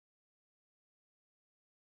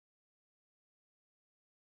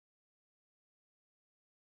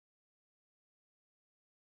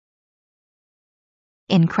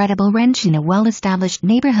Incredible ranch in a well-established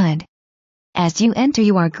neighborhood. As you enter,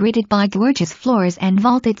 you are greeted by gorgeous floors and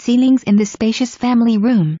vaulted ceilings in the spacious family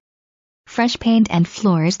room. Fresh paint and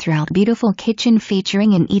floors throughout, beautiful kitchen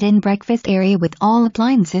featuring an eat-in breakfast area with all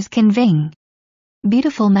appliances, conveying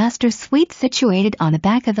beautiful master suite situated on the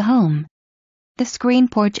back of the home. The screen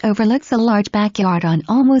porch overlooks a large backyard on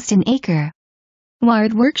almost an acre.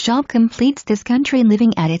 Wired workshop completes this country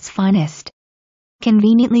living at its finest.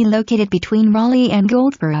 Conveniently located between Raleigh and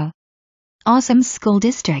Goldsboro. Awesome school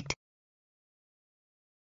district.